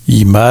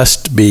Ye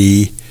must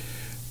be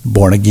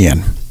born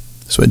again.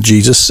 That's what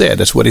Jesus said.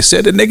 That's what he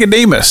said to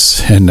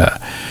Nicodemus. And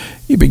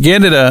he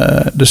began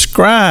to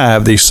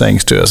describe these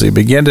things to us. He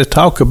began to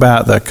talk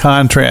about the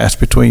contrast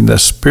between the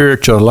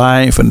spiritual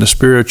life and the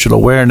spiritual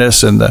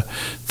awareness and the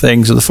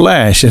things of the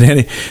flesh. And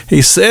then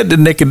he said to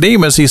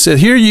Nicodemus, he said,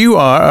 here you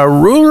are,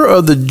 a ruler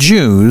of the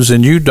Jews,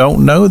 and you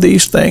don't know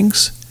these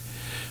things?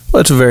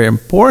 Well, it's very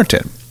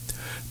important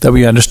that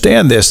we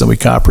understand this and we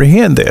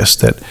comprehend this,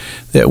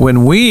 that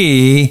when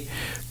we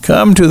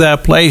come to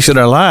that place in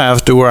our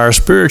lives to where our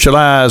spiritual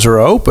eyes are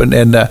open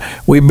and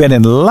we've been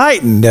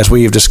enlightened, as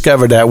we've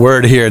discovered that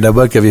word here in the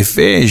book of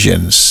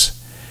Ephesians,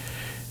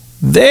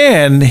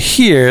 then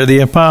here the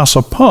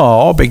Apostle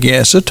Paul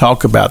begins to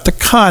talk about the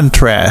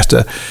contrast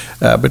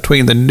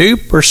between the new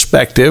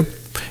perspective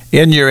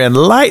in your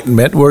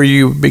enlightenment, where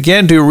you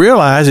begin to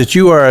realize that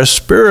you are a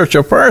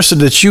spiritual person,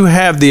 that you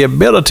have the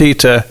ability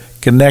to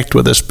connect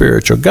with a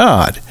spiritual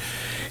God.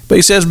 But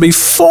he says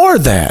before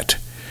that,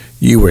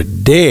 you were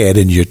dead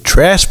in your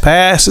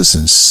trespasses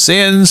and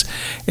sins,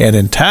 and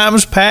in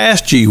times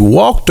past you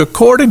walked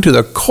according to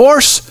the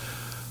course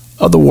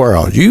of the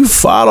world. You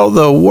followed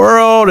the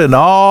world and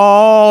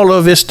all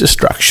of its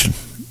destruction.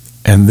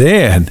 And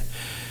then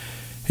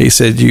he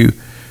said you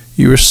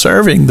were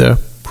serving the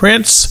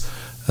prince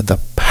of the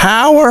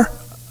power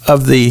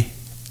of the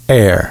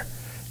air,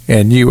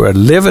 and you were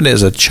living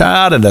as a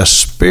child in a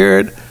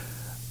spirit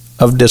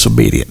of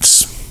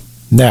disobedience.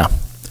 Now,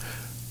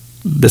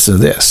 listen to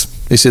this.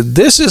 He said,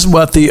 this is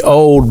what the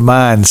old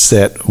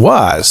mindset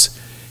was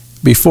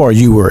before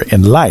you were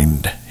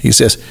enlightened. He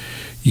says,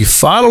 you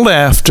followed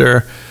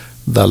after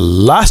the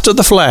lust of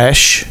the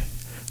flesh,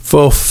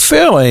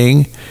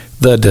 fulfilling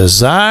the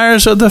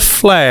desires of the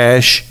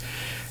flesh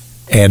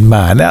and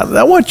mind. Now,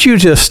 I want you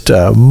just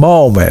a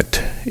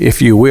moment,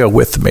 if you will,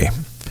 with me.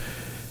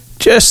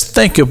 Just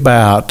think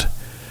about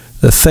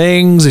the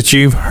things that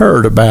you've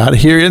heard about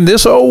here in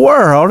this old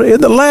world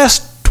in the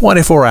last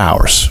 24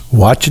 hours,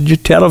 watching your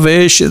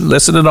television,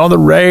 listening on the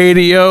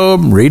radio,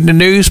 reading the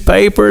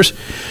newspapers,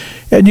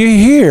 and you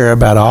hear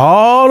about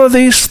all of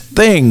these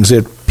things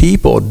that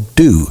people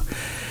do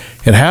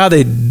and how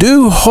they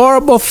do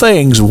horrible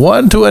things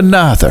one to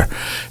another,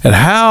 and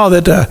how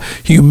that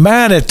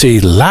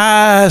humanity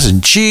lies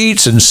and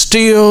cheats and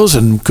steals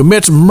and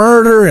commits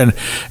murder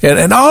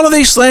and all of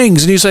these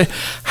things. And you say,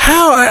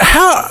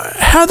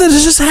 how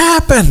does this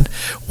happen?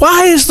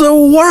 Why is the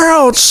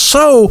world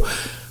so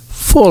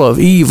full of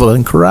evil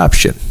and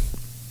corruption?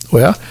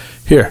 Well,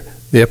 here,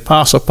 the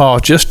Apostle Paul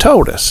just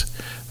told us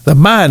the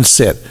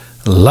mindset,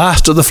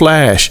 lust of the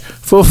flesh,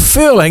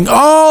 fulfilling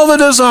all the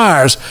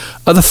desires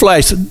of the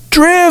flesh,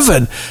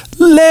 driven,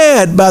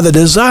 led by the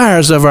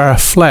desires of our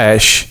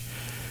flesh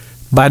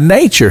by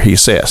nature, he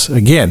says.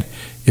 Again,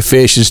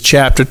 Ephesians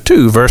chapter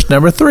 2, verse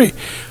number 3.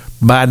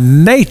 By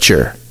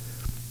nature,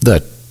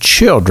 the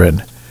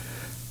children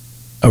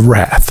of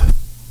wrath.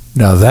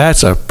 Now,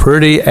 that's a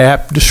pretty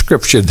apt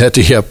description that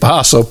the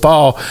Apostle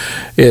Paul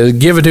is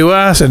giving to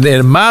us. And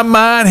in my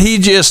mind, he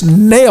just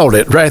nailed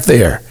it right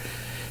there.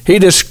 He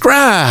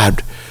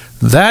described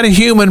that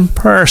human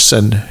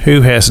person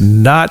who has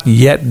not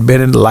yet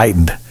been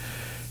enlightened.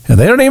 And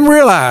they don't even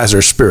realize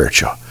they're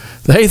spiritual.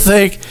 They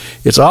think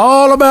it's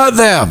all about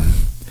them.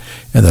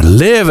 And they're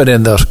living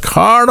in those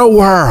carnal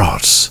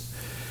worlds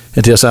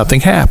until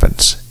something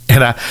happens.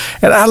 And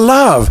I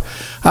love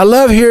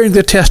hearing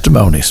the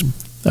testimonies.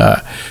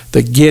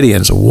 The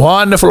Gideons, a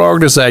wonderful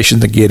organization,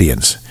 the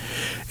Gideons.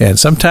 And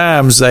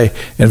sometimes they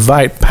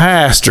invite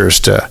pastors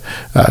to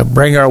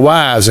bring our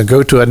wives and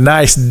go to a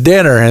nice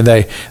dinner, and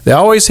they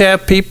always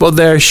have people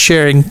there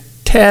sharing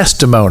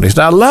testimonies.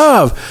 And I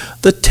love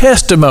the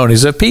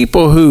testimonies of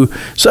people who,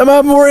 some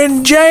of them were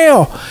in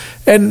jail,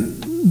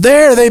 and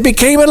there they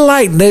became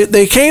enlightened.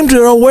 They came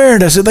to an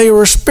awareness that they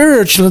were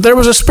spiritual, that there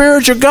was a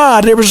spiritual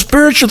God, there were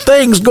spiritual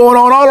things going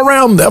on all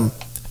around them.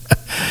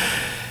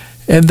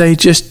 And they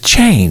just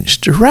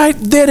changed. Right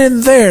then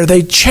and there,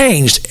 they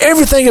changed.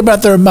 Everything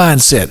about their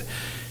mindset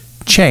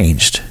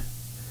changed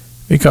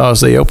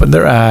because they opened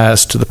their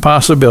eyes to the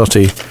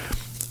possibility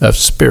of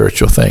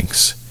spiritual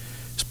things.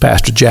 It's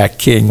Pastor Jack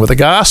King with the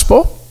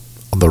gospel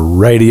on the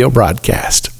radio broadcast.